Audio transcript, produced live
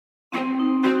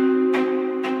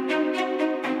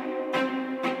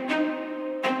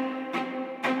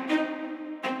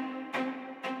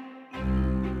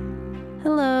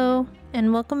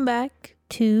and welcome back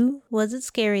to Was It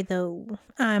Scary Though?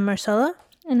 I'm Marcella,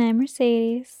 And I'm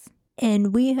Mercedes.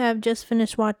 and we have just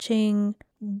finished watching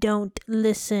Don't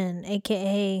Listen,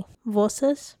 aka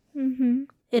Voces. Mm-hmm.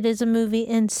 It is a movie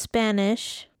in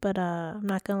Spanish, but I'm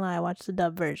not gonna lie, I watched the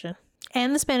dub version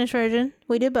and the Spanish version.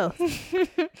 We did both.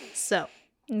 So,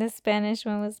 The Spanish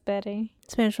one was better.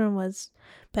 Spanish one was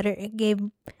better. It gave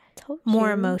Told more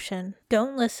you. emotion.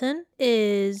 Don't Listen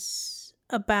is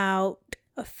about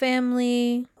a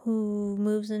family who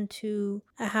moves into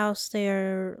a house they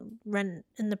are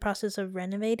in the process of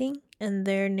renovating, and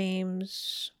their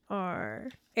names are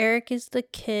Eric is the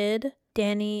kid,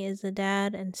 Danny is the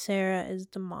dad, and Sarah is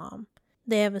the mom.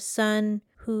 They have a son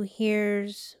who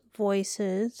hears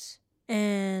voices,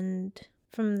 and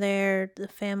from there the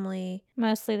family,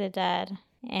 Mostly the dad.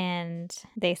 And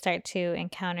they start to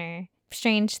encounter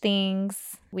strange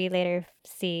things. We later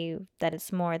see that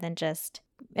it's more than just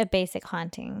a basic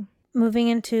haunting. moving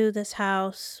into this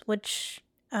house, which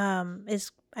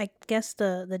is, I guess,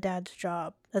 the dad's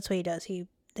job. That's what he does.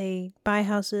 They buy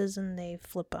houses and they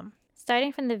flip them.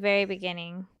 Starting from the very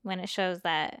beginning, when it shows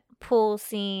that pool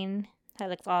scene that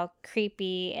looks all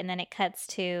creepy, and then it cuts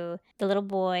to the little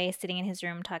boy sitting in his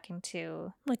room talking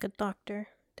to Like a doctor,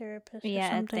 therapist, or a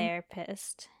something.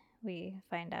 therapist. We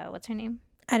find out what's her name.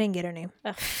 I didn't get her name.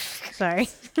 Ugh. Sorry.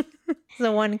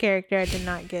 The one character I did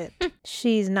not get.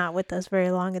 She's not with us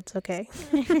very long. It's okay.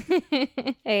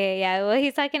 Okay, yeah. Well,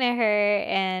 he's talking to her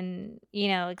and,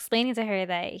 explaining to her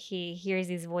that he hears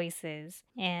these voices.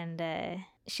 And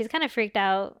she's kind of freaked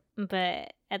out,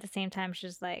 but at the same time,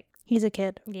 she's like, He's a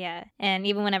kid. yeah. And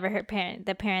even whenever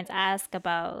the parents ask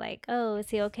about, like, oh, is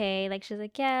he okay? Like, she's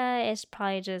like, yeah, it's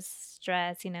probably just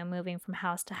stress, moving from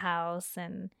house to house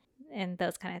and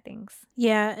those kind of things.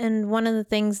 Yeah, and one of the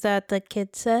things that the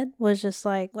kid said was just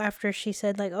like, after she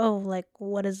said, like, oh, like,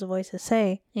 what does the voices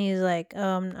say? And he's like,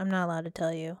 I'm not allowed to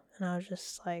tell you. And I was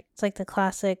just like, it's like the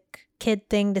classic kid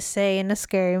thing to say in a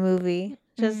scary movie.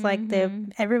 Just like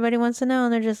everybody wants to know,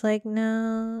 and they're just like,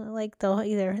 no, like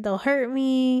they'll hurt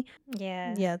me.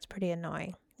 Yeah. Yeah, it's pretty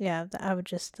annoying. Yeah, I would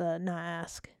just not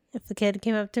ask. If the kid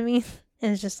came up to me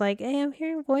and it's just like, hey, I'm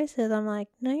hearing voices, I'm like,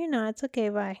 no, you're not. It's okay,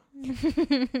 bye.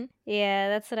 Yeah,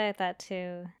 that's what I thought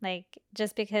too. Like,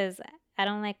 just because I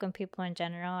don't like when people in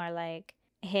general are like,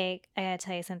 hey, I gotta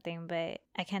tell you something, but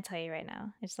I can't tell you right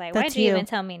now. It's like, why'd you even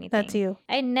tell me anything? That's you.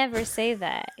 I never say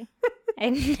that. I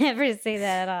never say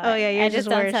that at all. Oh yeah, you're I just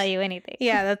worse. don't tell you anything.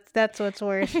 Yeah, that's what's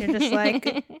worse. You're just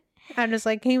like, I'm just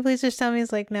like, can you please just tell me?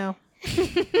 It's like, no.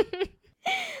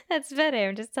 That's better.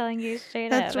 I'm just telling you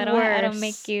straight That's up. I don't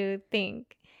make you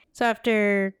think. So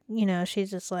after,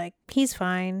 she's just like, he's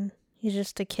fine. He's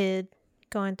just a kid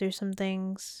going through some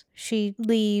things. She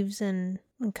leaves and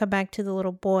come back to the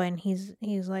little boy, and he's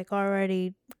like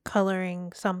already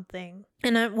coloring something.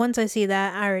 And once I see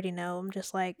that, I already know. I'm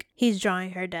just like, he's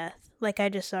drawing her death. Like, I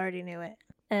just already knew it.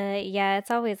 Yeah,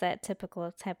 it's always that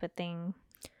typical type of thing.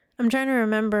 I'm trying to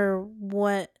remember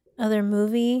what other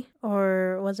movie,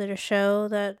 or was it a show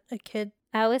that a kid...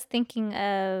 I was thinking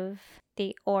of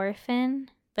The Orphan,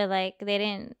 but like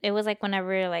it was like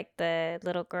whenever like the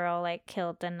little girl like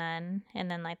killed the nun,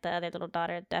 and then like the other little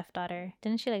daughter, deaf daughter,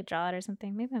 didn't she like draw it or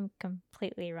something? Maybe I'm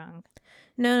completely wrong.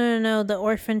 No. The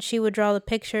Orphan, she would draw the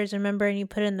pictures, remember, and you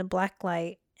put it in the black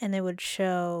light, and they would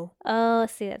show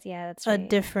that's right. a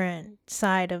different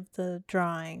side of the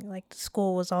drawing. Like the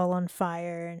school was all on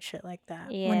fire and shit like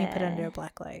that. Yeah. When you put it under a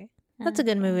black light. That's a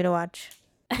good movie to watch.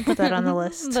 I'll put that on the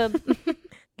list. But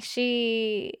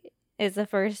she is the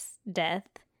first death,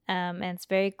 and it's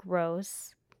very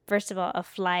gross. First of all, a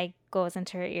fly goes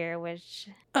into her ear, which...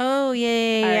 Oh,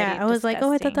 yeah. I was like,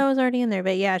 oh, I thought that was already in there.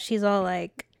 But yeah, she's all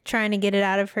like trying to get it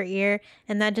out of her ear.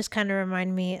 And that just kind of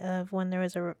reminded me of when there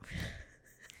was a...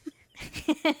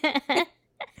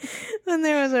 when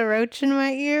there was a roach in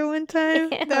my ear one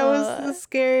time. Ew. That was the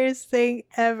scariest thing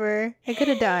ever. I could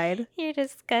have died. You're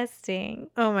disgusting.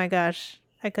 Oh my gosh.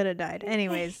 I could have died.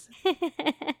 Anyways.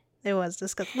 It was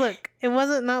disgusting. Look, it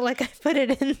wasn't not like I put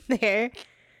it in there.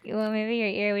 Well, maybe your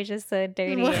ear was just so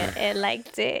dirty it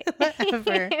liked it.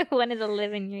 Whatever. It wanted to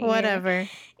live in your Whatever.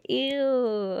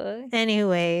 Ew.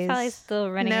 Anyways. Probably still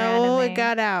running around in No, there. it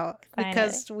got out.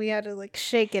 Because we had to like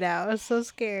shake it out. It was so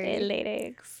scary. It laid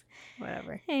eggs.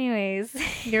 Whatever. Anyways.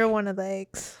 You're one of the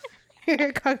eggs. You're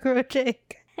a cockroach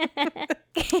egg.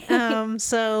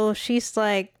 So she's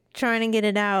like trying to get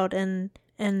it out, and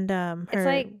it's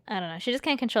like, I don't know, she just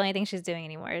can't control anything she's doing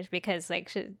anymore because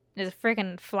like there's a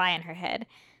freaking fly in her head.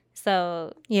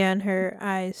 So yeah, and her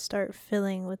eyes start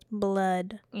filling with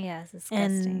blood. Yeah, it's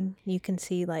disgusting. And you can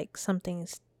see like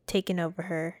something's taken over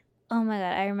her. Oh my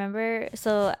god, I remember.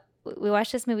 So we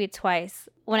watched this movie twice.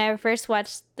 When I first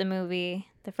watched the movie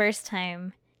the first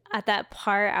time, at that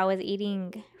part I was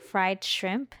eating fried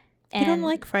shrimp. You don't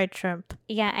like fried shrimp.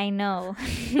 Yeah, I know.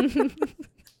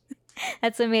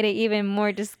 That's what made it even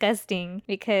more disgusting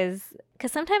because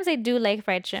sometimes I do like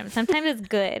fried shrimp. Sometimes it's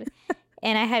good.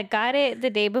 And I had got it the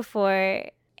day before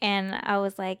and I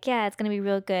was like, yeah, it's going to be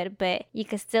real good. But you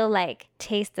could still like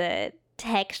taste the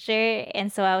texture.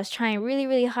 And so I was trying really,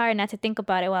 really hard not to think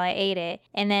about it while I ate it.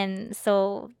 And then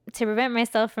so to prevent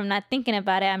myself from not thinking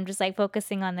about it, I'm just like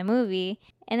focusing on the movie.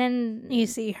 And then you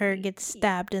see her get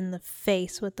stabbed in the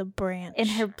face with a branch. And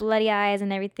her bloody eyes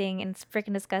and everything. And it's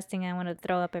freaking disgusting. I want to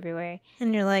throw up everywhere.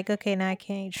 And you're like, okay, now I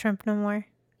can't eat shrimp no more.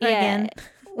 Yeah.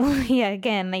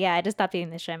 Again. Yeah, I just stopped eating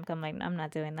the shrimp. I'm like, I'm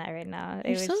not doing that right now.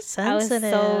 You're so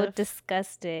sensitive. I was so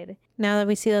disgusted. Now that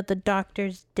we see that the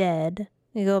doctor's dead,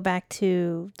 we go back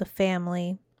to the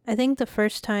family. I think the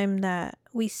first time that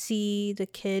we see the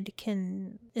kid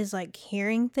is like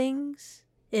hearing things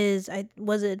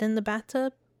was it in the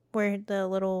bathtub where the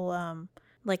little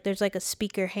like there's like a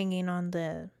speaker hanging on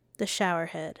the shower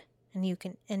head and you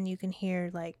can hear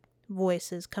like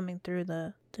voices coming through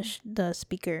the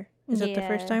speaker. Is it the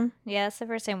first time? Yeah, it's the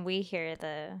first time we hear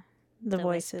the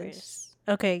voices. Whispers.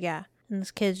 Okay, yeah. And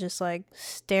this kid's just like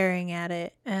staring at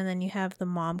it, and then you have the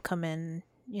mom come in,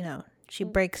 she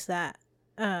breaks that.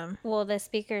 Well, the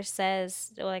speaker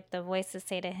says, like the voices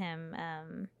say to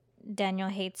him, Daniel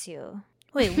hates you.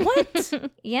 Wait, what?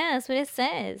 Yeah, that's what it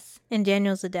says. And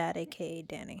Daniel's the dad, aka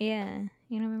Danny. Yeah.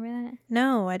 You don't remember that?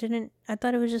 No, I didn't. I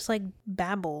thought it was just like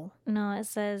babble. No, it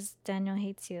says Daniel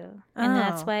hates you. And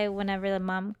that's why whenever the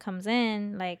mom comes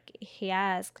in, like he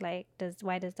asks, like,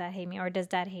 why does dad hate me? Or does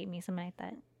dad hate me? Something like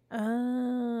that.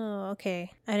 Oh,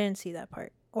 okay. I didn't see that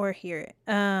part or hear it.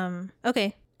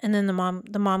 Okay. And then the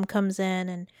mom comes in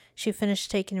and she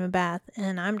finished taking him a bath.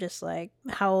 And I'm just like,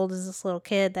 how old is this little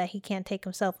kid that he can't take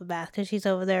himself a bath? Because she's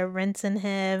over there rinsing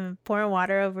him, pouring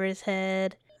water over his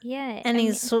head. Yeah. And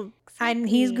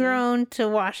he's grown to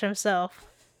wash himself.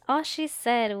 All she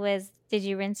said was, did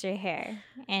you rinse your hair?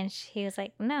 And he was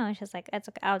like, no. And she's like, that's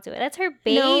okay, I'll do it. That's her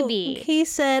baby. No, he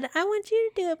said, I want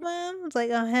you to do it, Mom. I was like,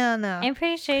 oh, hell no. I'm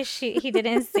pretty sure he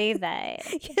didn't say that.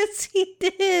 Yes, he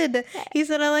did. He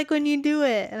said, I like when you do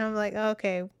it. And I'm like,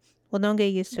 okay, well, don't get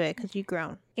used to it because you've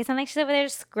grown. It's not like she's over there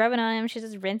scrubbing on him. She's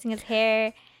just rinsing his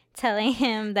hair, telling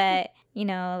him that,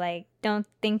 like, don't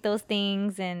think those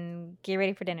things and get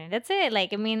ready for dinner. That's it.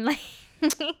 Like, I mean, like...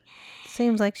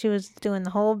 Seems like she was doing the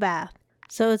whole bath.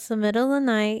 So it's the middle of the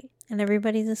night and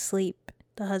everybody's asleep.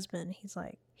 The husband, he's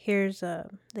like, here's the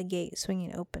gate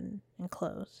swinging open and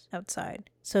closed outside.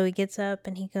 So he gets up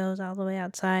and he goes all the way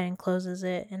outside and closes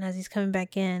it. And as he's coming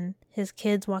back in, his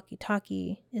kid's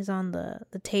walkie-talkie is on the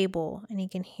table and he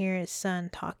can hear his son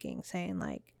talking, saying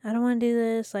like, I don't want to do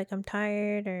this, like I'm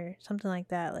tired or something like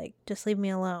that, like just leave me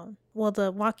alone. Well,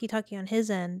 the walkie-talkie on his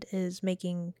end is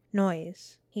making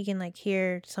noise. He can like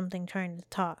hear something trying to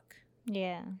talk.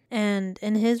 Yeah. And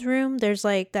in his room, there's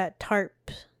like that tarp,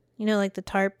 like the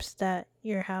tarps that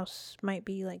your house might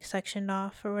be like sectioned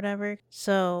off or whatever.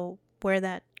 So where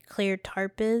that clear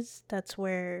tarp is, that's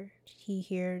where he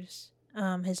hears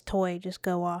his toy just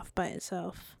go off by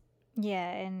itself.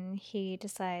 Yeah, and he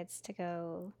decides to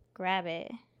go grab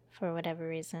it for whatever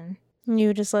reason. You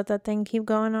would just let that thing keep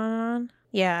going on and on?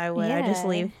 Yeah, I would. Yeah. I just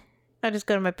leave. I just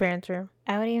go to my parents' room.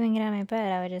 I wouldn't even get out of my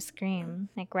bed. I would just scream,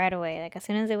 like right away. Like as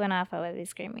soon as it went off, I would be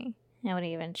screaming. I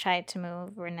wouldn't even try to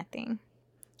move or nothing.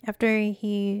 After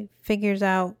he figures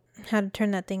out how to turn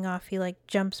that thing off, he like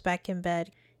jumps back in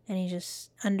bed and he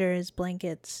just under his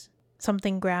blankets.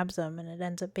 Something grabs him and it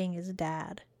ends up being his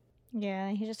dad. Yeah,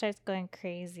 he just starts going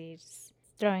crazy, just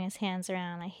throwing his hands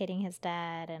around, like hitting his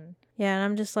dad. And yeah, and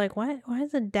I'm just like, why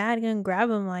is the dad gonna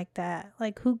grab him like that?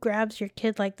 Like who grabs your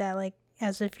kid like that? Like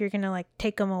as if you're gonna like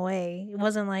take him away. It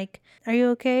wasn't like, are you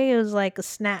okay? It was like a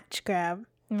snatch grab.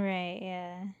 Right,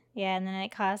 yeah. Yeah, and then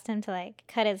it caused him to like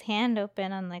cut his hand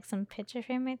open on like some picture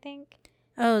frame, I think.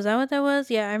 Oh, is that what that was?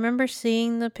 Yeah, I remember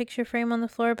seeing the picture frame on the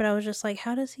floor, but I was just like,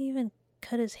 how does he even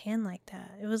cut his hand like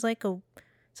that? It was like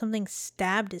something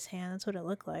stabbed his hand. That's what it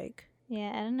looked like.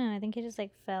 Yeah, I don't know. I think he just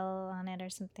like fell on it or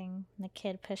something. And the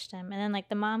kid pushed him. And then like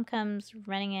the mom comes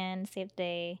running in, save the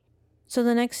day. So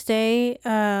the next day,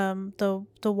 the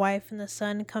wife and the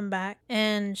son come back,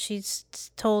 and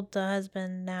she's told the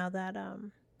husband now that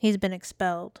he's been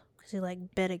expelled because he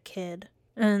like bit a kid,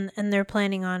 and they're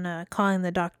planning on calling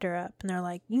the doctor up, and they're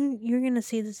like, you're gonna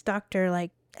see this doctor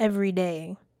like every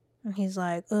day, and he's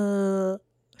like,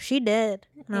 she did,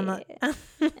 and I'm like,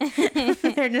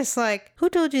 they're just like, who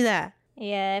told you that?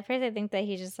 Yeah, at first I think that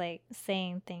he's just like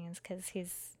saying things because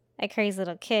a crazy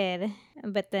little kid.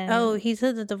 But then... Oh, he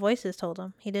said that the voices told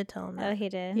him. He did tell him that. Oh, he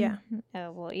did? Yeah.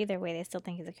 Oh, well, either way, they still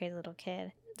think he's a crazy little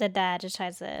kid. The dad just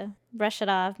tries to brush it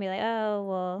off and be like, oh,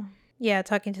 well... Yeah,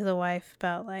 talking to the wife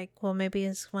about, like, well, maybe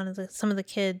it's some of the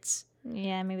kids...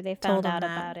 Yeah, maybe they found out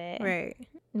about it. Right.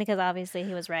 Because obviously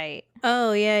he was right.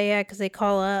 Oh, yeah, because they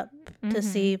call up to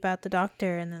see about the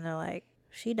doctor, and then they're like,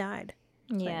 she died.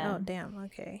 It's yeah. like, oh, damn,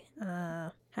 okay.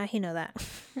 How'd he know that?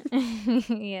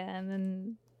 Yeah, and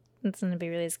then it's going to be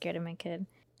really scared of my kid.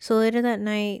 So later that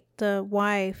night, the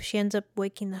wife, she ends up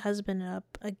waking the husband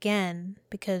up again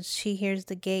because she hears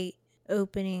the gate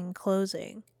opening and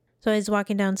closing. So he's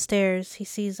walking downstairs. He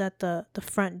sees that the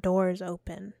front door is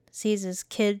open. Sees his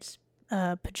kid's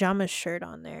pajama shirt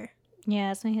on there. Yeah,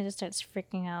 that's when he just starts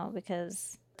freaking out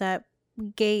because... That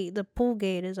gate, the pool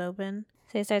gate is open.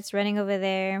 So he starts running over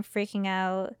there and freaking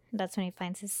out. That's when he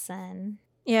finds his son.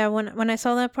 Yeah, when I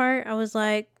saw that part, I was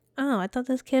like, oh, I thought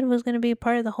this kid was going to be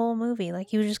part of the whole movie. Like,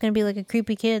 he was just going to be, like, a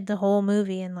creepy kid the whole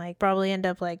movie and, like, probably end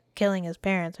up, like, killing his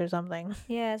parents or something.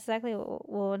 Yeah, exactly.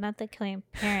 Well, not the killing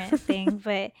parent thing,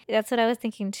 but that's what I was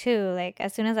thinking, too. Like,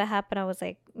 as soon as that happened, I was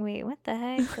like, wait, what the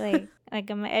heck?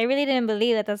 I really didn't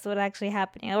believe that that's what actually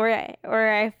happening.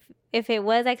 If it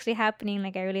was actually happening,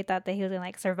 like, I really thought that he was going to,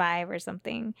 like, survive or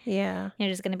something. Yeah. You're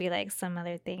just going to be, like, some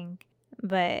other thing.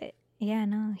 But... yeah,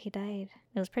 no, he died.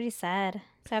 It was pretty sad.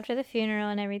 So after the funeral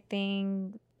and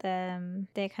everything,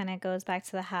 they kind of goes back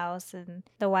to the house, and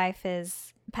the wife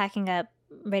is packing up,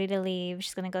 ready to leave.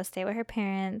 She's gonna go stay with her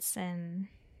parents, and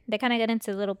they kind of get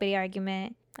into a little bitty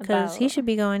argument because he should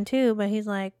be going too, but he's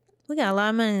like, we got a lot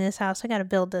of money in this house. I got to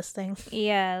build this thing.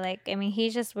 Yeah, like, I mean,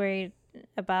 he's just worried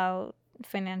about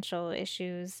financial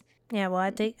issues. Yeah, well,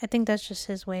 I think that's just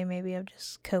his way maybe of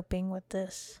just coping with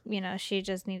this. You know, she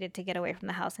just needed to get away from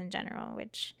the house in general,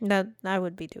 which... That I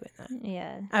would be doing that.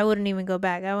 Yeah. I wouldn't even go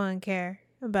back. I wouldn't care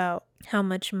about how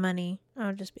much money. I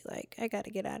would just be like, I got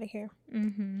to get out of here.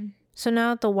 Mm-hmm. So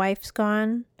now that the wife's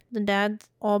gone, the dad's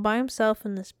all by himself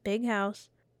in this big house.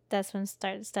 That's when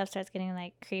stuff starts getting,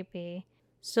 like, creepy.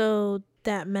 So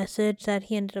that message that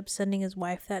he ended up sending his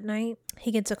wife that night,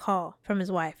 he gets a call from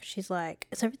his wife. She's like,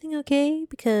 is everything okay?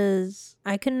 Because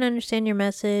I couldn't understand your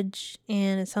message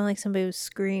and it sounded like somebody was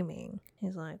screaming.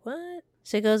 He's like, what?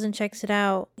 So he goes and checks it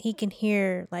out. He can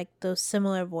hear like those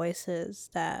similar voices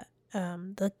that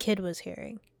the kid was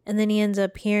hearing. And then he ends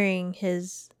up hearing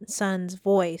his son's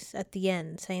voice at the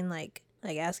end saying like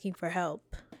asking for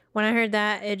help. When I heard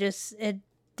that, it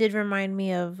did remind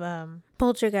me of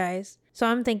Poltergeist. So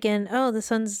I'm thinking, oh, the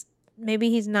son's, maybe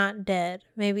he's not dead.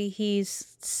 Maybe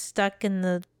he's stuck in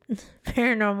the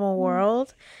paranormal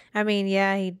world. I mean,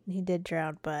 yeah, he did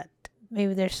drown, but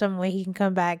maybe there's some way he can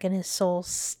come back and his soul's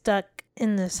stuck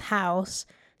in this house.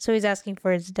 So he's asking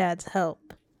for his dad's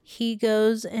help. He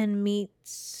goes and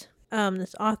meets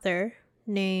this author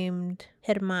named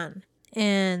Herman.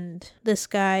 And this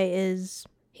guy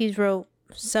he's wrote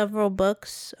several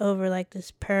books over like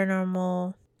this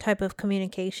paranormal type of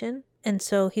communication. And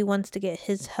so he wants to get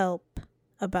his help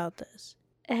about this.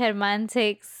 Herman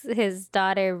takes his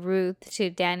daughter Ruth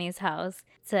to Danny's house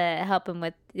to help him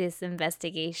with this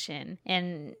investigation.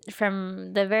 And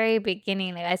from the very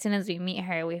beginning, like as soon as we meet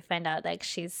her, we find out like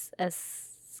she's a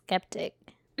skeptic.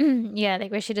 Yeah, like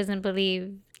where she doesn't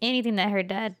believe anything that her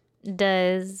dad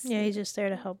does. Yeah, he's just there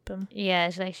to help him.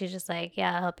 Yeah, she's just like,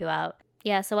 yeah, I'll help you out.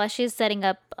 Yeah, so while she's setting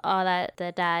up all that,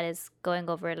 the dad is going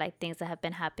over like things that have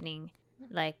been happening.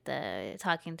 Like the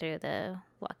talking through the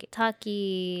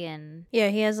walkie-talkie and... Yeah,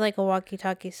 he has like a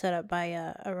walkie-talkie set up by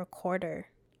a recorder.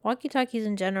 Walkie-talkies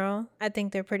in general, I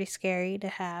think they're pretty scary to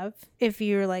have. If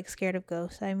you're like scared of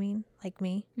ghosts, I mean, like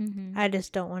me. Mm-hmm. I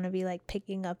just don't want to be like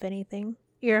picking up anything.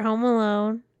 You're home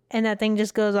alone and that thing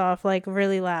just goes off like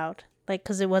really loud. Like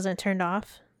because it wasn't turned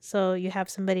off. So you have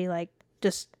somebody like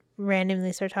just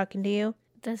randomly start talking to you.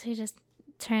 Does he just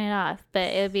turn it off?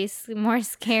 But it would be more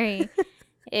scary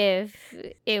if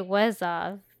it was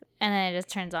off and then it just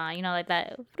turns on, you know, like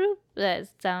that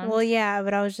sound. Well, yeah,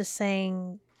 but I was just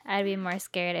saying I'd be more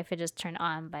scared if it just turned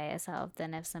on by itself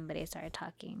than if somebody started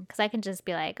talking, because I can just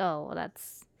be like, oh, well,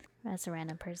 that's a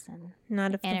random person.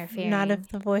 Not if interfering. Not if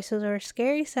the voices are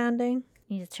scary sounding.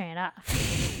 You just turn it off.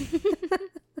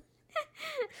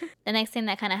 The next thing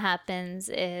that kind of happens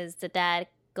is the dad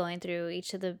going through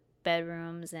each of the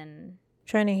bedrooms and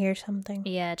trying to hear something.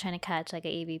 Yeah, trying to catch like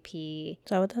an EVP. Is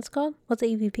that what that's called? What's an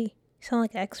EVP? You sound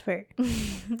like an expert.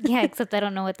 Yeah, except I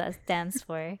don't know what that stands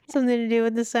for. Something to do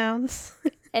with the sounds.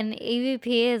 An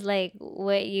EVP is like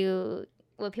what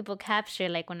people capture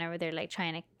like whenever they're like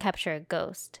trying to capture a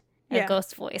ghost. A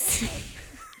ghost voice.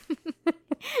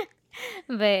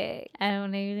 But I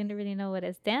don't even really know what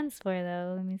it stands for,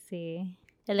 though. Let me see.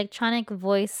 Electronic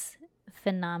voice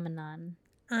phenomenon.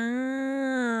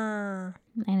 Ah.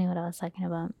 I knew what I was talking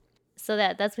about. So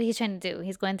that's what he's trying to do.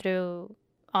 He's going through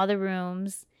all the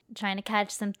rooms, trying to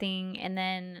catch something, and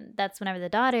then that's whenever the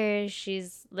daughter,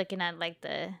 she's looking at like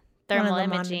the One of thermal the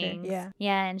monitor, imaging. yeah.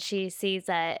 Yeah, and she sees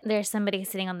that there's somebody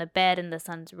sitting on the bed in the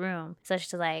son's room. So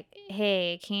she's like,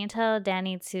 "Hey, can you tell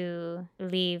Danny to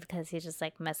leave because he's just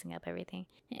like messing up everything?"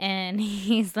 And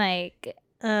he's like,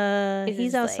 he's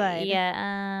just outside. like,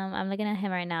 yeah, I'm looking at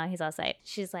him right now. He's outside.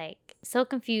 She's like so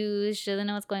confused. She doesn't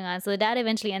know what's going on. So the dad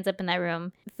eventually ends up in that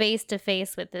room face to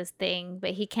face with this thing,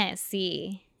 but he can't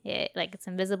see it. Like it's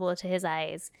invisible to his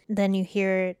eyes. Then you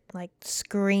hear it like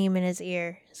scream in his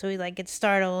ear. So he like gets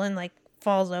startled and like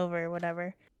falls over or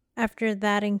whatever. After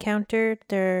that encounter,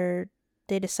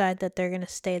 they decide that they're gonna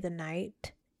stay the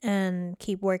night and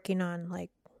keep working on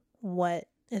like what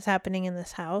is happening in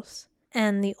this house.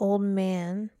 And the old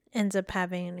man ends up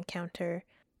having an encounter,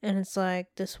 and it's like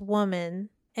this woman,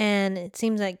 and it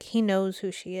seems like he knows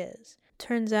who she is.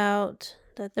 Turns out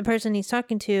that the person he's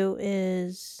talking to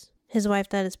is his wife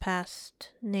that is passed,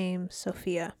 named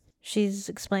Sophia. She's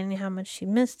explaining how much she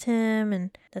missed him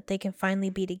and that they can finally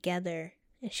be together.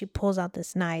 And she pulls out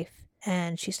this knife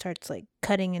and she starts like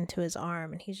cutting into his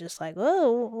arm, and he's just like,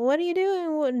 "Oh, what are you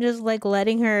doing?" Just like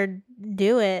letting her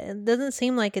do it. It doesn't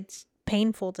seem like it's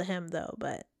painful to him though,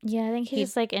 but Yeah, I think he's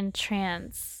just like in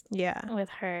trance yeah. with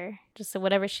her. Just so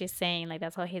whatever she's saying, like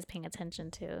that's all he's paying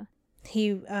attention to.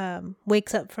 He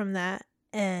wakes up from that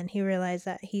and he realized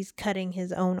that he's cutting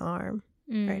his own arm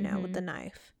right now with the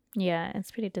knife. Yeah,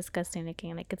 it's pretty disgusting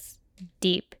looking. Like it's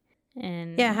deep.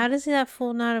 And yeah, how does that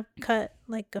fool not have cut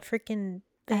like a freaking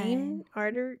vein,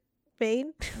 artery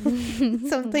vein,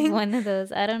 something? One of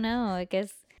those. I don't know. I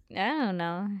guess I don't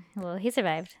know. Well, he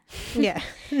survived. Yeah,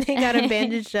 they got him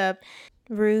bandaged up.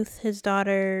 Ruth, his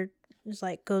daughter, is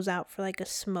like goes out for like a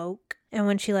smoke, and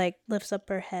when she like lifts up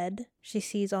her head, she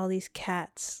sees all these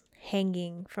cats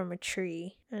hanging from a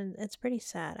tree, and it's pretty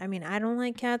sad. I mean, I don't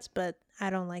like cats, but I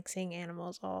don't like seeing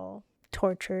animals all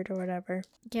tortured or whatever.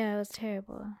 Yeah, it was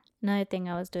terrible. Another thing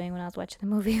I was doing when I was watching the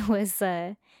movie was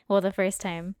the first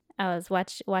time I was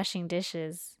washing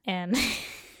dishes, and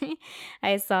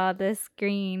I saw this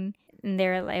screen, and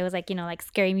it was like, you know, like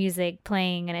scary music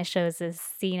playing, and it shows this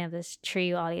scene of this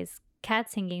tree with all these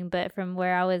cats hanging, but from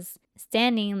where I was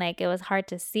standing, like it was hard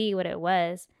to see what it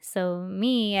was. So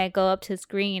I go up to the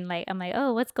screen, like I'm like,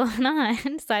 "Oh, what's going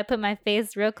on?" So I put my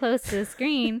face real close to the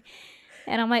screen,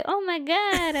 and I'm like, "Oh my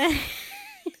god."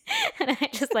 And I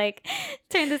just like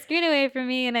turn the screen away from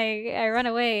me, and I run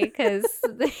away because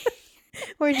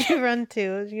Where'd you run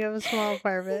to? You have a small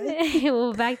apartment.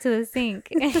 well, back to the sink.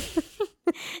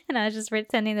 And I was just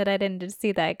pretending that I didn't just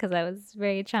see that because I was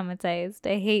very traumatized.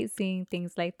 I hate seeing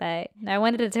things like that. I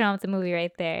wanted to turn off the movie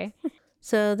right there.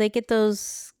 So they get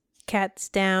those cats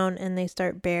down and they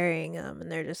start burying them,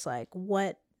 and they're just like,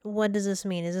 what does this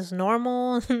mean? Is this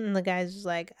normal? And the guy's just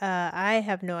like, I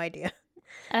have no idea.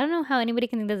 I don't know how anybody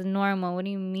can think that's normal. What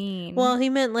do you mean? Well, he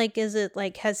meant like, is it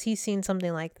like, has he seen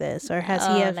something like this, or has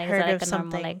he like, heard like of a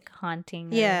something normal, like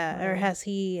haunting? yeah, or has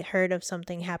he heard of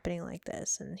something happening like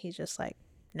this? And he's just like,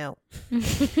 no.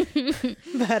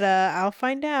 But I'll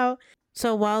find out.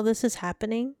 So while this is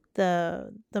happening,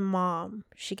 the mom,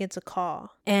 she gets a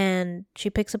call, and she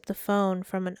picks up the phone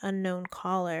from an unknown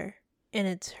caller, and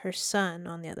it's her son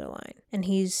on the other line, and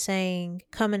he's saying,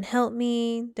 "Come and help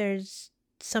me.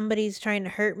 Somebody's trying to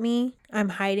hurt me. I'm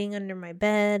hiding under my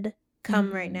bed.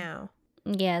 Come right now."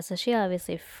 Yeah, so she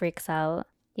obviously freaks out.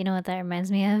 You know what that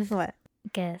reminds me of? What?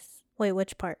 Guess. Wait,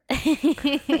 which part?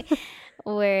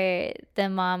 Where the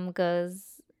mom goes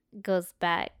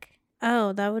back.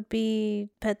 Oh, that would be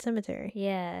Pet Sematary.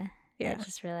 Yeah. Yeah. I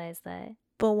just realized that.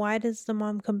 But why does the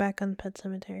mom come back on Pet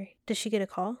Sematary? Did she get a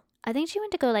call? I think she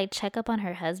went to go like check up on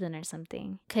her husband or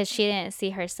something, because she didn't see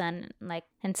her son like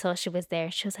until she was there.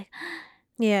 She was like,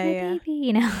 yeah, my yeah, baby,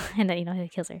 you know, and then he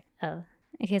kills her. Oh,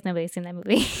 in case nobody's seen that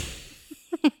movie,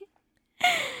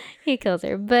 he kills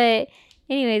her. But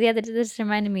anyways, yeah, that just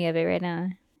reminded me of it right now.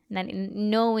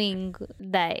 Knowing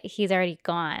that he's already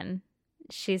gone,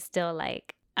 she's still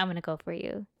like, I'm gonna go for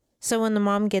you. So when the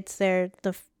mom gets there,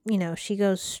 she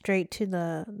goes straight to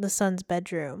the son's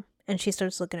bedroom, and she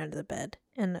starts looking under the bed,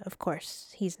 and of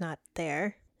course he's not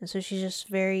there, and so she's just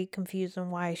very confused on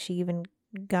why she even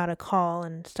got a call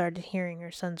and started hearing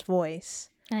her son's voice.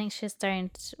 I think she's starting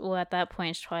to, at that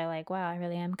point, she's probably like, wow, I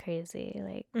really am crazy.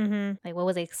 Like, like what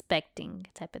was I expecting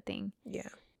type of thing. Yeah.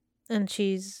 And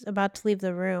she's about to leave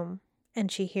the room, and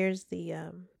she hears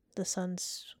the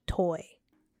son's toy.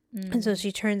 And so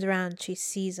she turns around, she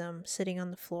sees him sitting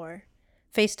on the floor,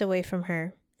 faced away from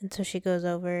her. And so she goes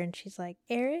over and she's like,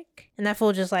 Eric? And that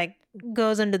fool just like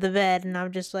goes under the bed. And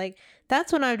I'm just like,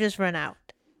 that's when I've just run out.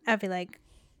 I'd be like,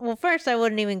 well, first I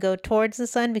wouldn't even go towards the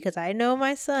son because I know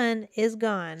my son is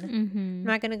gone. I'm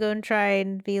not going to go and try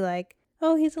and be like,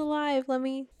 oh, he's alive. Let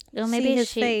me see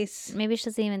his face. Maybe she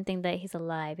doesn't even think that he's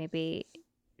alive. Maybe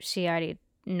she already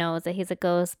knows that he's a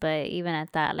ghost. But even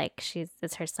at that, like,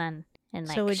 it's her son. And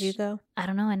like, so would you go? I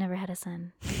don't know. I never had a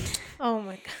son. Oh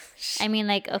my gosh. I mean,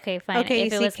 like, okay, fine. Okay,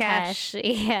 if it was Cash,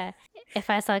 yeah. If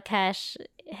I saw Cash,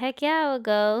 heck yeah, I would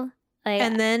go. Like,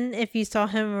 and then if you saw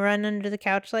him run under the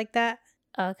couch like that,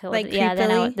 okay, well, like yeah,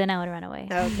 creepily? then I would run away.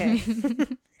 Okay.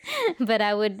 But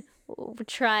I would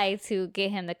try to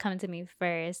get him to come to me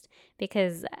first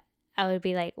because I would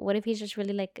be like, what if he's just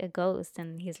really like a ghost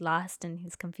and he's lost and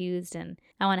he's confused and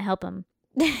I want to help him.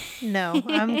 No,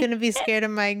 I'm gonna be scared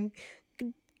of my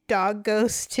dog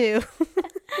ghost too.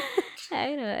 I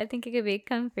don't know. I think it could be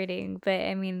comforting, but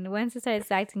I mean, once it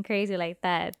starts acting crazy like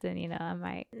that, then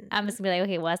I'm just gonna be like,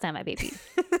 okay, well, it's not my baby.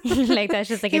 Like that's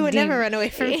just like he a would demon. never run away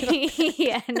from me.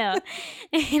 Yeah, no,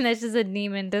 and that's just a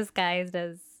demon disguised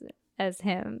as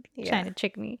him trying to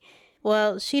trick me.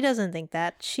 Well, she doesn't think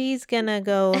that. She's gonna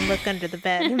go and look under the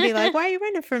bed and be like, why are you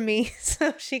running from me?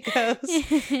 So she goes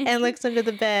and looks under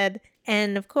the bed,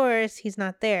 and of course he's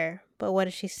not there. But what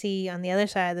does she see on the other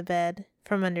side of the bed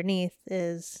from underneath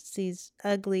is these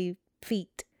ugly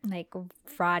feet. Like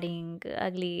rotting,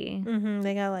 ugly.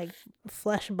 They got like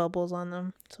flesh bubbles on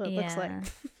them. That's what it looks like.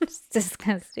 It's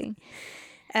disgusting.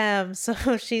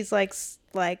 So she's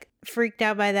like freaked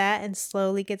out by that and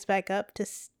slowly gets back up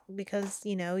because,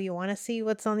 you know, you want to see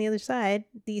what's on the other side.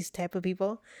 These type of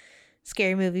people,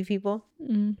 scary movie people.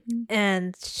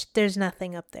 And there's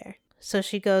nothing up there. So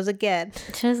she goes again.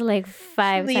 Just like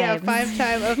 5 times. Yeah, 5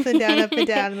 times, up and down, up and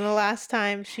down. And the last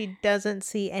time she doesn't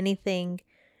see anything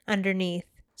underneath.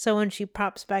 So when she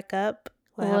pops back up,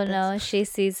 what happens? No, she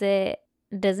sees it.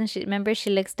 Doesn't she? Remember, she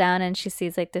looks down and she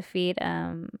sees like the feet,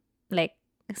 like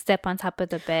step on top of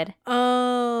the bed.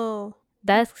 Oh,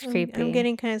 that's creepy. I'm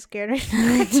getting kind of scared right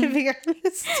now, to be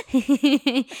honest.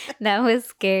 That was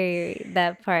scary.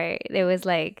 That part. It was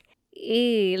like,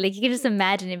 ew, like you can just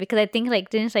imagine it because I think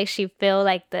like didn't like she feel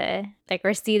like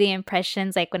or see the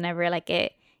impressions like whenever like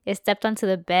it stepped onto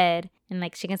the bed and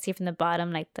like she can see from the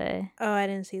bottom like the. Oh, I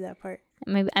didn't see that part.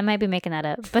 Maybe I might be making that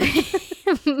up, but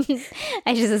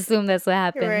I just assume that's what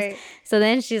happens. Right. So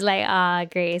then she's like, ah,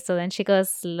 great. So then she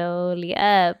goes slowly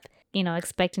up, you know,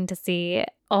 expecting to see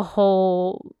a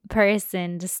whole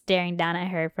person just staring down at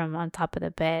her from on top of the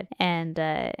bed, and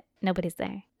nobody's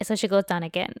there. So she goes down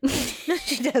again.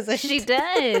 She doesn't. She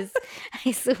does.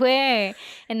 I swear.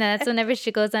 And then that's whenever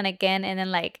she goes down again, and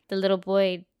then like the little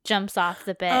boy jumps off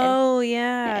the bed. Oh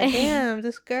yeah, damn!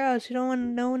 This girl, she don't want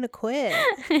no one to quit.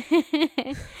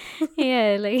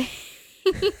 Yeah, like.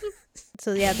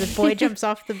 So yeah, the boy jumps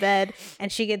off the bed,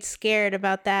 and she gets scared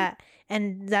about that,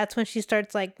 and that's when she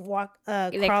starts like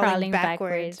crawling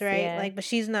backwards, right? Yeah. Like, but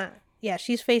she's not. Yeah,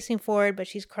 she's facing forward, but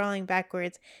she's crawling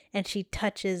backwards, and she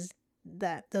touches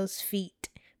those feet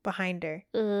behind her.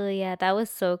 Oh yeah, that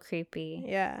was so creepy.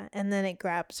 Yeah, and then it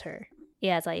grabs her.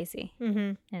 Yeah, that's all you see.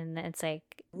 Mm-hmm. And it's like.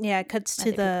 Yeah, it cuts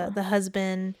to the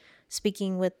husband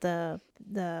speaking with the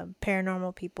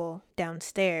paranormal people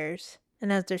downstairs.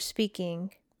 And as they're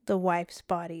speaking, the wife's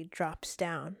body drops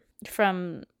down.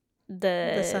 From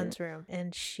the son's room.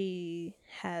 And she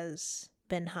has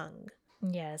been hung.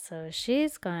 Yeah, so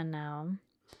she's gone now.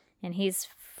 And he's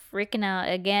freaking out.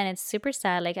 Again, it's super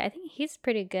sad. Like, I think he's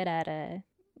pretty good at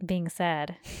being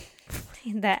sad.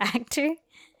 That actor.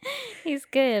 He's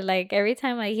good. Like every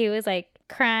time like he was like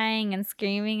crying and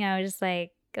screaming, I was just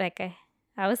like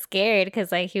I was scared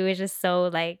because like he was just so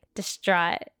like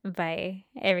distraught by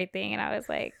everything, and I was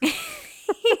like,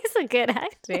 he's a good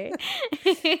actor.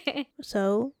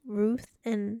 So Ruth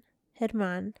and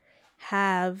Herman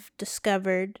have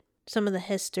discovered some of the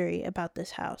history about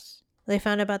this house. They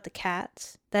found about the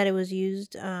cats, that it was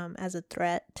used as a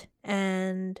threat,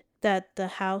 and that the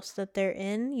house that they're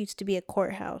in used to be a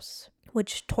courthouse,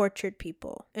 which tortured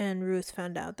people. And Ruth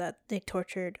found out that they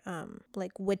tortured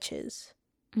like witches.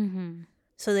 Mm-hmm.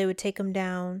 So they would take them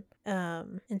down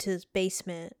into this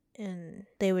basement, and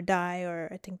they would die, or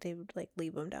I think they would like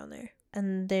leave them down there.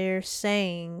 And they're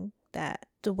saying that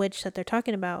the witch that they're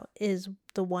talking about is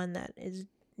the one that is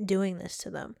doing this to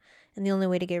them, and the only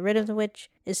way to get rid of the witch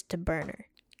is to burn her.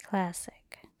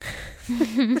 Classic.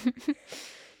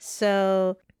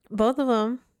 So both of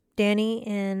them, Danny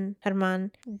and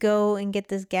Herman, go and get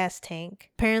this gas tank.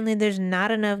 Apparently there's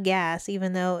not enough gas,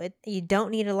 even though you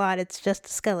don't need a lot. It's just a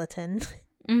skeleton.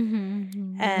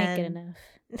 Mm-hmm. Make it And enough.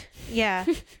 yeah.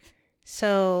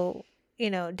 So,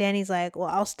 Danny's like, well,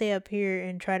 I'll stay up here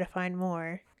and try to find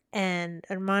more. And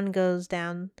Armand goes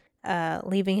down,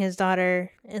 leaving his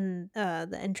daughter in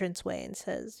the entranceway and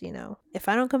says, if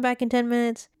I don't come back in 10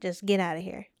 minutes, just get out of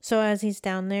here. So as he's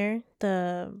down there,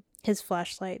 his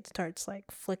flashlight starts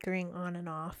like flickering on and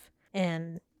off.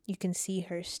 And you can see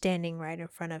her standing right in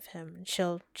front of him. And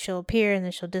she'll appear and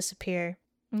then she'll disappear.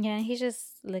 Yeah, he's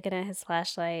just looking at his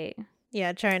flashlight.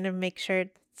 Yeah, trying to make sure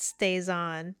it stays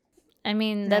on. I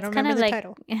mean, And I that's don't kind of remember the like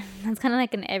title. that's kind of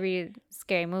like in every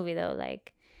scary movie though.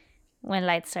 Like when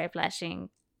lights start flashing,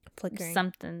 Flickering.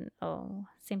 something. Oh,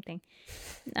 same thing.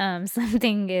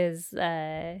 Something is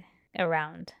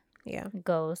around. Yeah.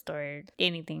 Ghost or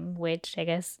anything. Witch, I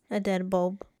guess. A dead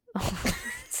bulb.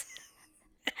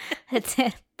 A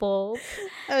dead bulb.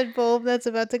 A bulb that's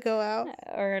about to go out.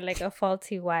 Or like a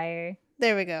faulty wire.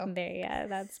 There we go. There, yeah,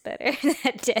 that's better.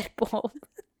 That dead bulb.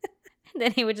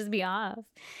 Then he would just be off.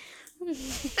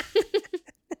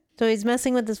 So he's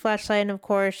messing with his flashlight, and of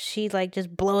course she like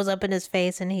just blows up in his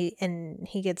face, and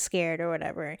he gets scared or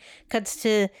whatever. Cuts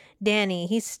to Danny.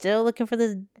 He's still looking for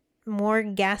the more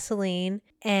gasoline,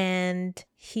 and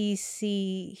he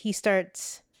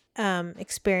starts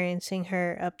experiencing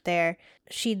her up there.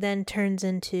 She then turns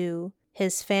into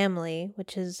his family,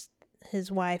 which is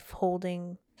his wife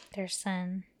holding Their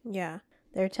son. Yeah.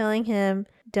 They're telling him,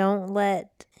 don't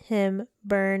let him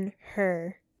burn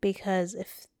her, because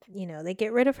if, they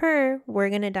get rid of her, we're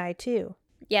going to die too.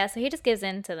 Yeah, so he just gives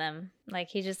in to them. Like,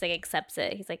 he just, like, accepts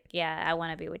it. He's like, yeah, I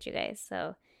want to be with you guys.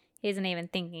 So he isn't even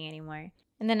thinking anymore.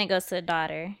 And then it goes to the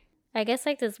daughter. I guess,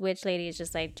 like, this witch lady is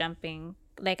just, like, jumping.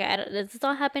 Like, is this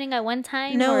all happening at one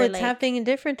time? No, or it's like... happening in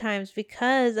different times,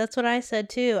 because that's what I said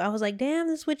too. I was like, damn,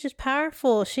 this witch is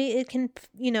powerful. She can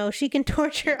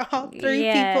torture all three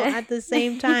people at the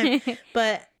same time.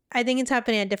 But I think it's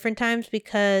happening at different times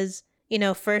because,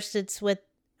 first it's with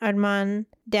Armand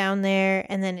down there,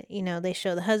 and then, they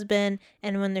show the husband.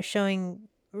 And when they're showing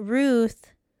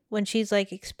Ruth, when she's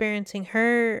like experiencing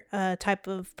her type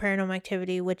of paranormal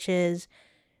activity, which is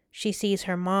she sees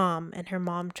her mom, and her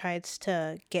mom tries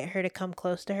to get her to come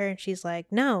close to her, and she's like,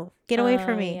 no, get away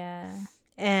from me. Yeah.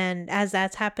 And as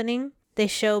that's happening, they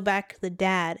show back the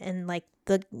dad, and like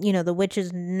the witch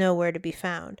is nowhere to be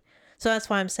found. So that's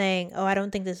why I'm saying, I don't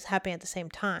think this is happening at the same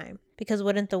time, because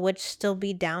wouldn't the witch still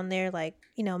be down there, like,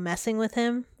 messing with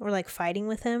him or like fighting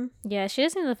with him? Yeah, she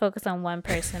just needs to focus on one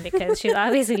person, because she's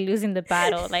obviously losing the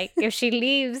battle. Like, if she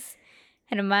leaves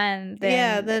Herman,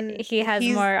 then he has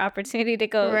more opportunity to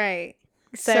go. Right.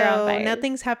 So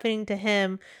nothing's happening to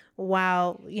him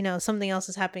while, something else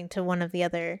is happening to one of the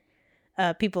other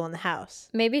people in the house.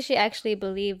 Maybe she actually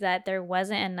believed that there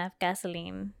wasn't enough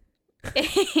gasoline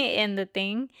in the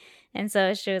thing. And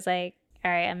so she was like, all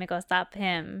right, I'm going to go stop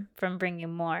him from bringing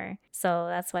more. So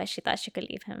that's why she thought she could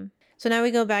leave him. So now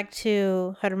we go back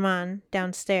to Herman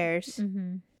downstairs.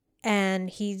 Mm-hmm. And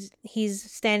he's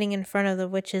standing in front of the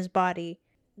witch's body,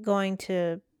 going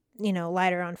to,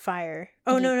 light her on fire.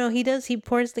 Oh, no, he does. He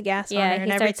pours the gas on her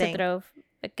and everything. Yeah, he starts to throw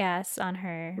gas on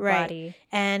her body.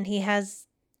 And he has,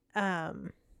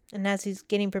 and as he's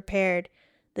getting prepared,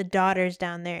 the daughter's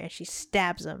down there, and she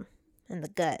stabs him in the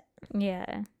gut.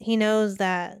 Yeah. He knows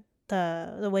that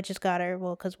the witch has got her,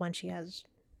 well, because when she has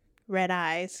red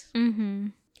eyes. Mm-hmm.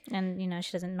 And,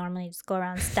 she doesn't normally just go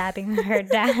around stabbing her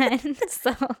dad.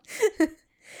 So.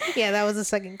 Yeah, that was the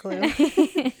second clue.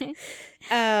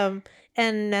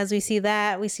 And as we see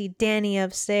that, we see Danny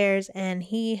upstairs, and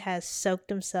he has soaked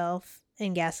himself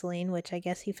in gasoline, which I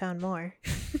guess he found more.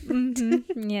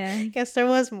 Mm-hmm. Yeah. I guess there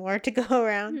was more to go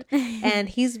around. And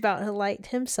he's about to light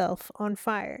himself on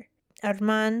fire.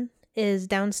 Armand is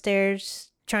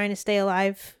downstairs trying to stay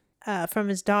alive from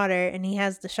his daughter, and he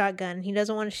has the shotgun. He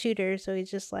doesn't want to shoot her, so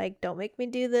he's just like, don't make me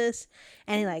do this.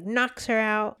 And he like knocks her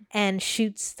out and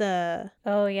shoots the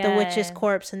witch's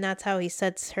corpse, and that's how he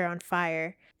sets her on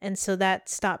fire. And so that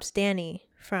stops Danny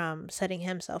from setting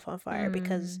himself on fire,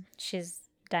 because she's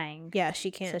dying. Yeah, she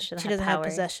can't. So she doesn't have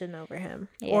possession over him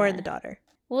or the daughter.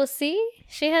 Well, see,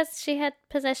 she had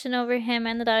possession over him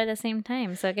and the daughter at the same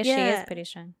time, so I guess she is pretty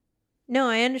strong. No,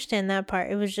 I understand that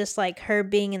part. It was just like her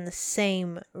being in the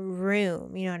same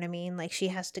room. You know what I mean? Like she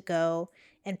has to go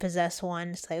and possess one.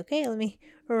 It's like, okay, let me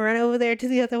run over there to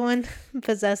the other one,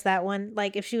 possess that one.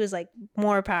 Like if she was like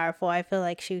more powerful, I feel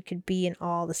like she could be in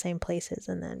all the same places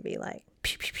and then be like,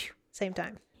 pew, pew, pew, same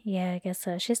time. Yeah, I guess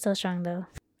so. She's still strong though.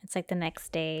 It's like the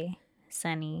next day,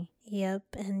 sunny. Yep.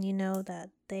 And you know that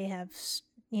they have,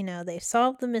 they've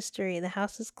solved the mystery. The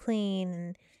house is clean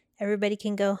and everybody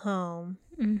can go home.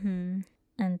 Mm-hmm.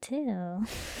 Until.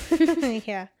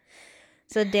 Yeah.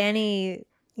 So Danny,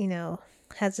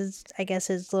 has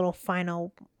his little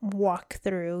final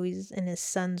walkthrough. He's in his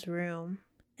son's room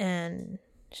and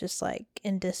just like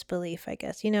in disbelief, I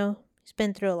guess. He's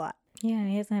been through a lot. Yeah,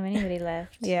 he doesn't have anybody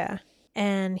left. Yeah.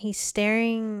 And he's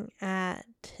staring at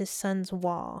his son's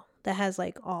wall that has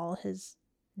like all his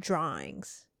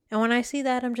drawings. And when I see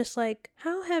that, I'm just like,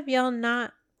 how have y'all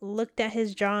not looked at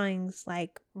his drawings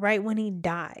like right when he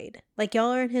died? Like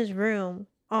y'all are in his room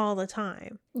all the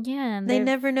time. Yeah, and They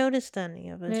never noticed any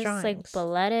of his there's drawings. like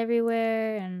blood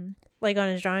everywhere and like on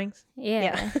his drawings?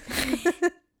 Yeah.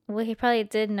 Well, he probably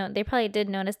did know. They probably did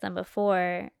notice them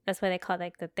before. That's why they called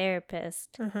like the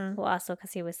therapist. Uh-huh. Well, also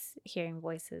because he was hearing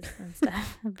voices and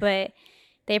stuff. But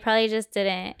they probably just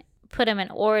didn't put him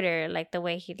in order like the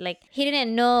way he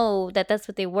didn't know that that's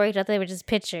what they were. I thought they were just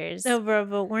pictures. No, bro,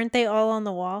 but weren't they all on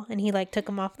the wall? And he like took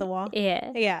them off the wall.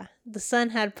 Yeah. Yeah. The son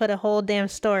had put a whole damn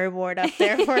storyboard up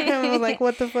there for him. I was like,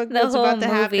 what the fuck was about to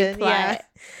happen? Plot. Yeah.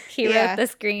 He wrote the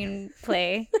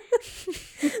screenplay.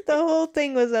 The whole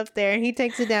thing was up there, and he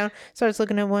takes it down, starts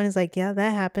looking at one. He's like, yeah,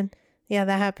 that happened. Yeah,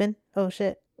 that happened. Oh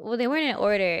shit. Well, they weren't in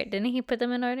order. Didn't he put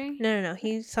them in order? No.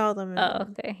 He saw them.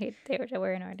 Okay. They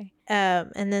were in order.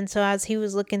 And then so as he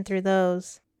was looking through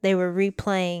those, they were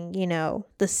replaying,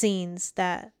 the scenes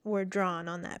that were drawn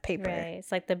on that paper. Right.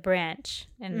 It's like the branch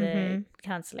and the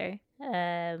counselor.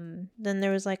 Then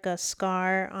there was like a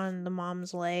scar on the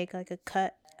mom's leg, like a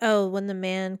cut. Oh, when the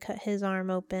man cut his arm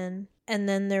open. And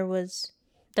then there was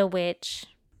the witch.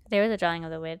 There was a drawing of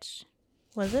the witch.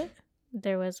 Was it?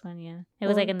 There was one, yeah. It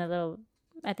was like in the little,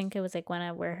 I think it was like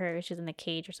one where she's in the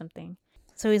cage or something.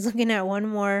 So he's looking at one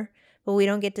more, but we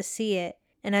don't get to see it.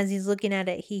 And as he's looking at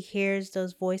it, he hears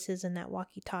those voices in that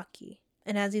walkie-talkie.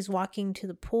 And as he's walking to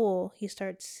the pool, he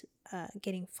starts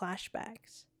getting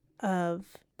flashbacks of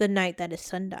the night that his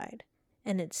son died.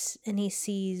 And he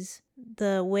sees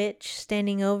the witch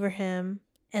standing over him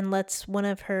and lets one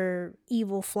of her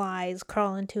evil flies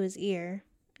crawl into his ear.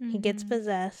 Mm-hmm. He gets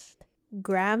possessed,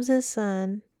 grabs his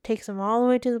son, takes him all the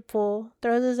way to the pool,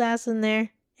 throws his ass in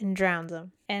there, and drowns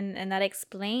him. And that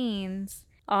explains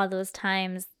all those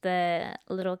times the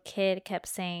little kid kept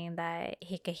saying that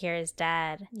he could hear his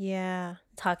dad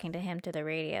talking to him to the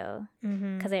radio.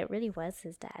 Because it really was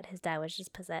his dad. His dad was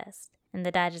just possessed. And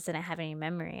the dad just didn't have any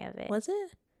memory of it. Was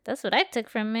it? That's what I took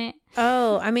from it.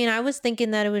 Oh, I mean, I was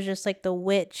thinking that it was just like the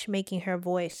witch making her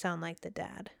voice sound like the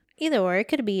dad. Either way, it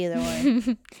could be either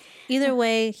way. Either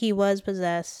way, he was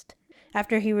possessed.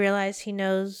 After he realized he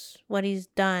knows what he's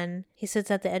done, he sits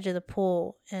at the edge of the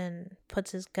pool and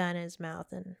puts his gun in his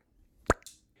mouth.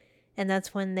 And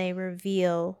that's when they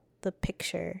reveal the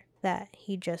picture that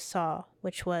he just saw,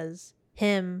 which was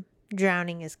him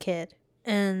drowning his kid.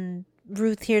 And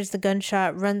Ruth hears the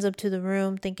gunshot, runs up to the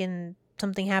room thinking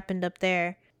something happened up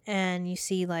there. And you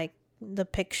see like the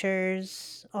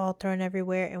pictures all thrown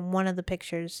everywhere. And one of the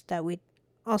pictures that we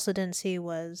also didn't see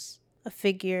was a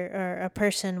figure or a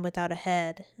person without a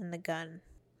head and the gun.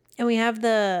 And we have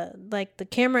the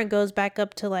camera goes back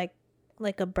up to like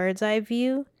a bird's eye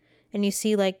view, and you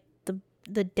see like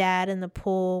the dad in the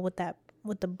pool with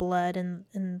the blood in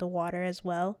the water as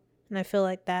well. And I feel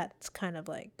like that's kind of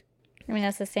like, I mean,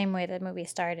 that's the same way the movie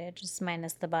started, just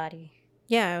minus the body.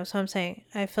 Yeah, that's what I'm saying.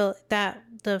 I feel that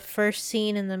the first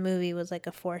scene in the movie was like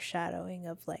a foreshadowing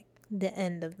of like the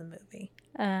end of the movie.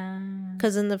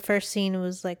 Because in the first scene it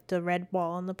was like the red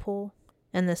ball in the pool,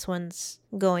 and this one's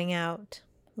going out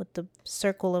with the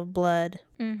circle of blood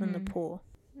in the pool.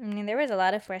 I mean, there was a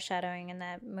lot of foreshadowing in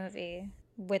that movie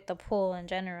with the pool in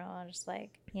general, just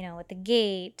like, with the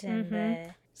gate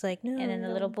and it's like, no, and then the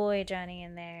little boy drowning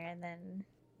in there, and then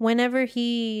whenever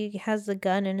he has the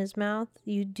gun in his mouth,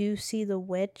 you do see the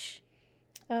witch.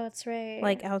 Oh, that's right.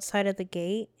 Like outside of the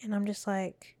gate, and I'm just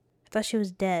like, I thought she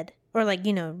was dead. Or like,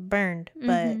 burned,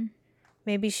 but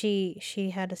maybe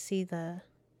she had to see the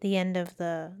end of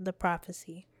the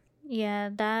prophecy. Yeah,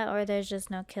 that, or there's just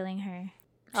no killing her.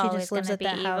 She just lives at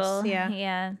that house. Yeah.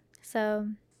 Yeah. So,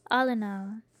 all in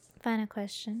all, final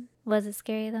question. Was it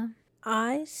scary though?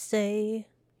 I say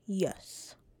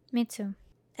yes. Me too.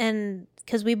 And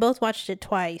because we both watched it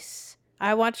twice.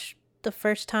 I watched the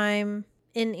first time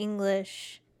in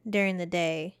English during the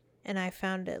day. And I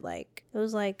found it it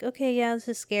was like, okay, yeah, this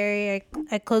is scary.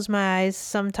 I close my eyes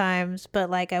sometimes,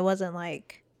 but like I wasn't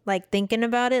like thinking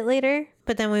about it later.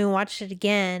 But then we watched it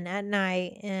again at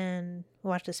night and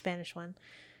watched the Spanish one.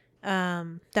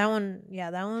 That one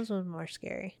was more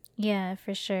scary. Yeah,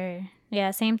 for sure.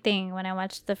 Yeah, same thing. When I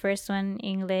watched the first one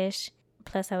English,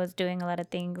 plus I was doing a lot of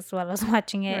things while I was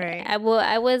watching it. Right.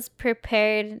 I was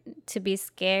prepared to be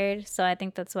scared, so I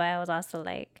think that's why I was also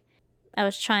like, I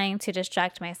was trying to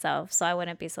distract myself so I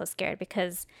wouldn't be so scared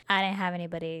because I didn't have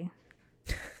anybody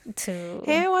to.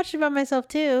 Hey, I watched it by myself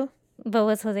too. But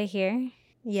was Jose here?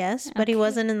 Yes, but he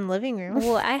wasn't in the living room.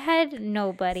 Well, I had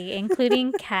nobody,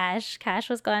 including Cash. Cash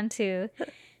was gone too.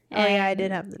 Oh yeah, I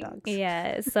did have the dogs.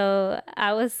 Yeah, so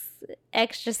I was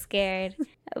extra scared,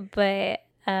 but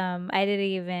I didn't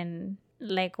even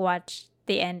like watch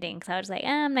the ending. So I was like,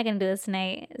 I'm not gonna do this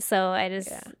tonight. So I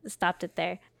just stopped it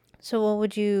there. So what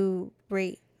would you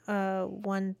rate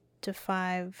 1 to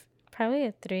 5? Probably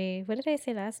a 3. What did I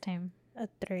say last time? A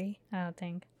 3. I don't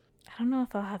think. I don't know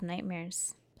if I'll have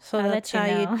nightmares. So that's how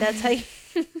you that's how you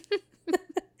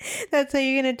that's how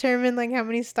you're gonna determine like how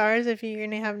many stars if you're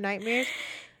gonna have nightmares.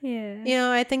 Yeah. You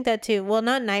know, I think that too. Well,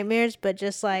 not nightmares, but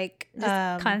just like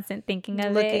constant thinking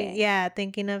of it. Yeah,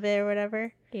 thinking of it or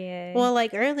whatever. Yeah. Well,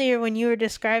 like earlier when you were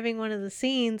describing one of the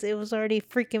scenes, it was already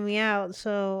freaking me out.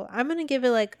 So I'm gonna give it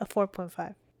like a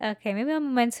 4.5. Okay, maybe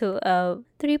I'm went to a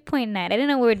 3.9. I didn't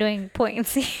know we were doing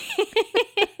points.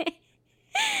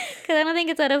 Because I don't think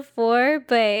it's out of 4,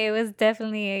 but it was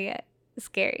definitely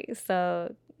scary.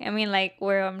 So, I mean, like,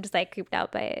 where I'm just like creeped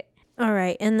out by it. All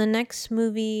right. And the next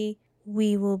movie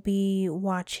we will be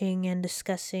watching and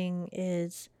discussing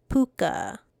is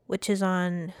Puka, which is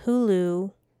on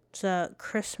Hulu. It's a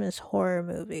Christmas horror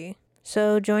movie.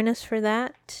 So join us for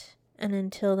that. And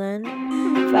until then,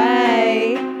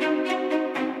 bye.